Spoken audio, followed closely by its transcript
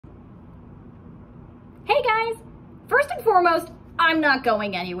Hey guys! First and foremost, I'm not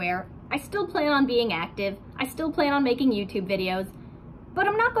going anywhere. I still plan on being active. I still plan on making YouTube videos, but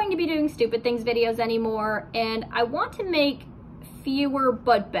I'm not going to be doing stupid things videos anymore, and I want to make fewer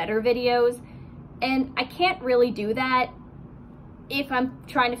but better videos, and I can't really do that if I'm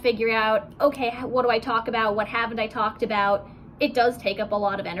trying to figure out, okay, what do I talk about? What haven't I talked about? It does take up a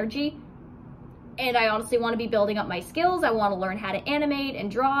lot of energy. And I honestly want to be building up my skills. I want to learn how to animate and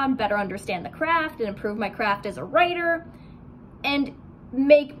draw and better understand the craft and improve my craft as a writer and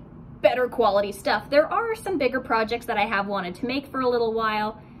make better quality stuff. There are some bigger projects that I have wanted to make for a little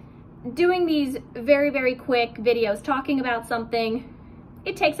while. Doing these very, very quick videos talking about something,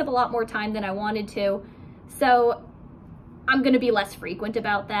 it takes up a lot more time than I wanted to. So I'm going to be less frequent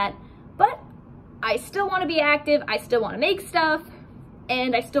about that. But I still want to be active. I still want to make stuff.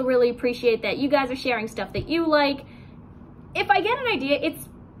 And I still really appreciate that you guys are sharing stuff that you like. If I get an idea,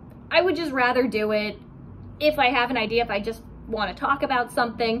 I would just rather do it if I have an idea, if I just want to talk about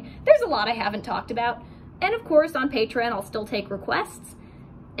something. There's a lot I haven't talked about. And of course, on Patreon, I'll still take requests.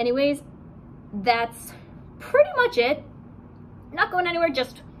 Anyways, that's pretty much it. Not going anywhere,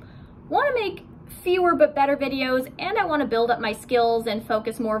 just want to make fewer but better videos, and I want to build up my skills and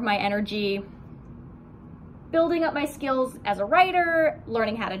focus more of my energy building up my skills as a writer,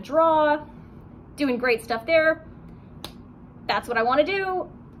 learning how to draw, doing great stuff there. That's what I want to do.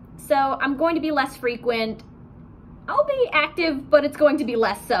 So I'm going to be less frequent. I'll be active, but it's going to be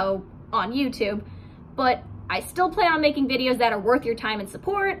less so on YouTube. But I still plan on making videos that are worth your time and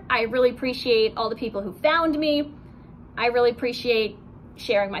support. I really appreciate all the people who found me. I really appreciate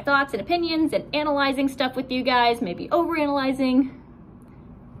sharing my thoughts and opinions and analyzing stuff with you guys, maybe overanalyzing.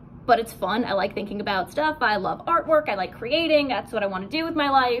 But it's fun. I like thinking about stuff. I love artwork. I like creating. That's what I want to do with my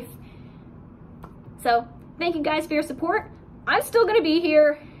life. So thank you guys for your support. I'm still going to be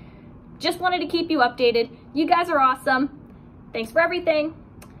here. Just wanted to keep you updated. You guys are awesome. Thanks for everything.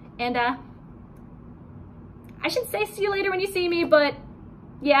 And I should say see you later when you see me, but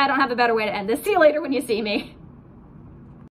yeah, I don't have a better way to end this. See you later when you see me.